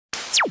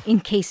in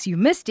case you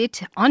missed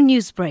it on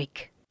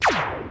Newsbreak.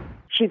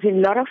 She's in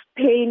a lot of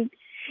pain.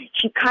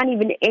 She can't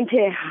even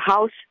enter her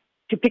house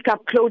to pick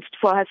up clothes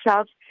for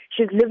herself.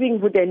 She's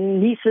living with her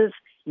nieces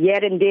here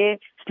and there,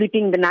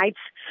 sleeping the nights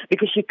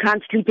because she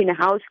can't sleep in a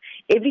house.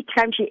 Every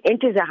time she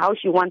enters a house,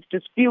 she wants to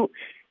spew.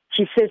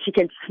 She says she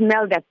can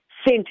smell that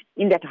scent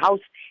in that house,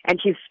 and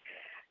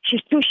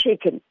she's too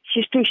shaken.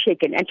 She's too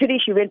shaken. And today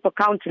she went for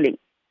counseling.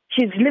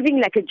 She's living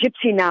like a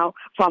gypsy now,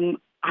 from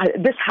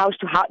this house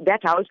to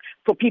that house,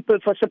 for people,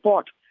 for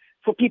support,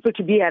 for people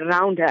to be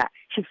around her.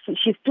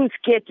 She's too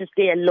scared to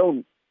stay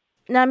alone.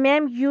 Now,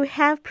 ma'am, you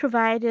have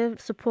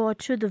provided support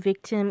to the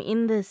victim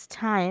in this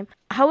time.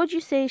 How would you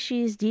say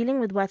she's dealing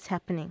with what's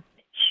happening?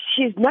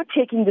 She's not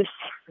taking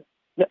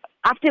this.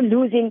 After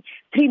losing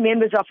 3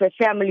 members of her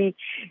family,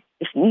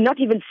 it's not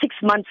even 6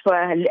 months for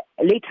her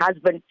late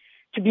husband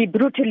to be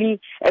brutally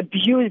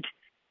abused,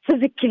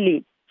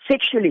 physically,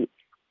 sexually.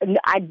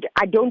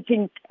 I don't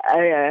think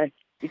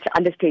it's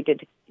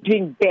understated.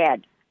 Doing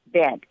bad.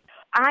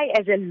 I,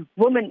 as a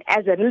woman,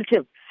 as a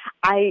relative,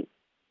 I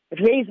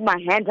raise my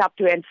hands up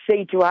to her and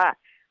say to her,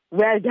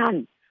 well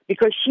done,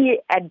 because she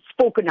had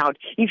spoken out.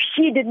 If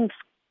she didn't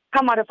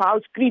come out of her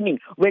house screaming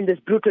when this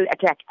brutal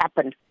attack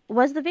happened.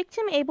 Was the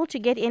victim able to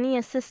get any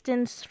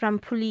assistance from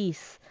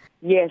police?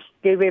 Yes,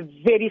 they were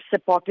very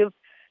supportive.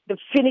 The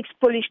Phoenix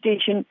police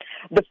station,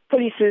 the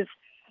polices,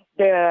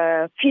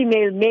 the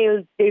female,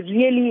 male, they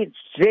really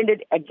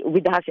rendered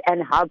with us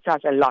and helped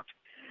us a lot.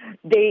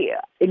 They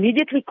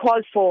immediately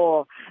called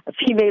for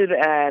female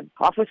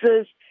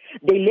officers.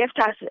 They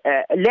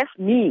left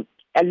me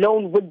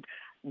alone with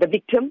the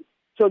victim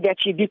so that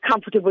she'd be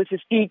comfortable to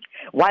speak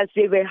whilst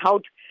they were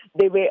out.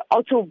 There were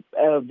also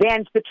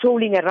vans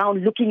patrolling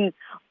around looking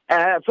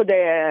for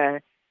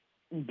the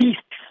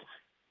beasts.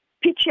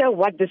 Picture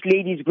what this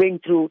lady is going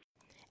through.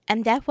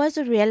 And that was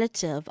a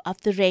relative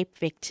of the rape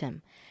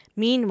victim.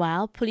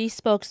 Meanwhile, police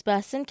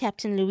spokesperson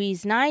Captain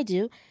Louise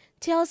Naidu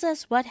tells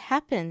us what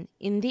happened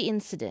in the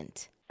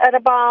incident. At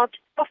about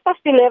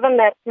 11:30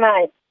 that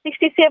night,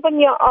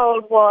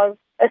 67-year-old was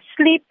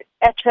asleep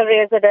at her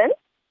residence.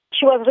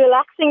 She was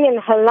relaxing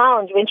in her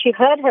lounge when she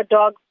heard her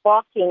dog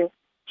barking.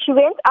 She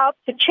went out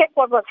to check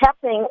what was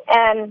happening,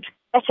 and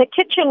at her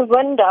kitchen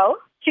window,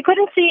 she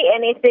couldn't see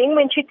anything.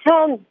 When she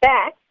turned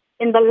back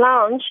in the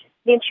lounge,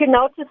 then she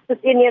noticed this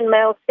Indian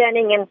male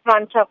standing in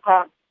front of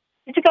her.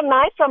 He took a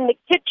knife from the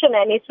kitchen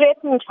and he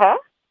threatened her,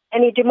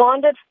 and he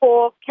demanded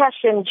for cash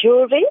and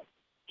jewelry.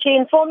 She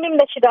informed him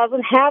that she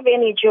doesn't have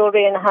any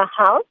jewelry in her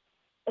house.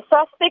 The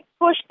suspect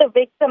pushed the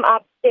victim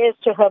upstairs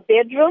to her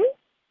bedroom.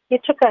 He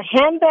took her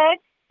handbag.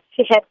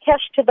 She had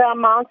cash to the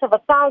amount of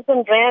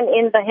 1,000 rand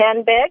in the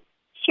handbag.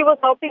 She was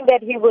hoping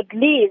that he would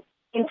leave.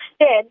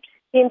 Instead,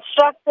 he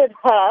instructed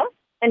her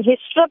and he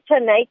stripped her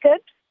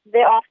naked,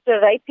 thereafter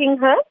raping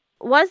her.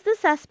 Was the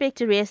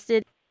suspect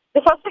arrested?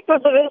 The suspect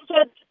was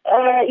arrested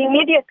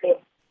immediately.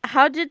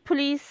 How did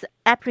police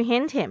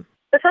apprehend him?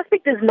 The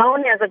suspect is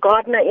known as a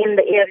gardener in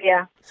the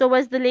area. So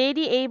was the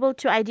lady able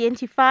to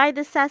identify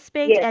the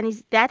suspect? Yes. And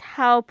is that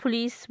how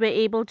police were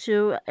able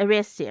to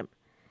arrest him?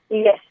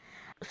 Yes.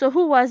 So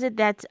who was it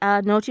that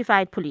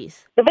notified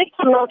police? The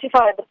victim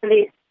notified the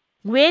police.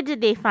 Where did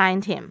they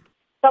find him?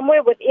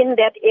 Somewhere within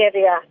that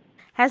area.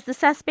 Has the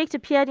suspect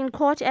appeared in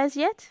court as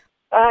yet?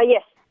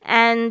 Yes.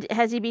 And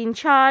has he been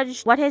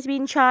charged? What has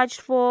been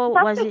charged for?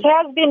 Suspect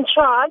has been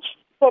charged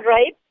for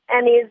rape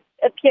and is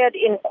appeared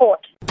in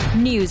court.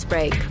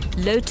 Newsbreak,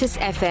 Lotus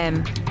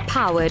FM,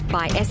 powered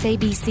by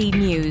SABC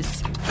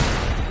News.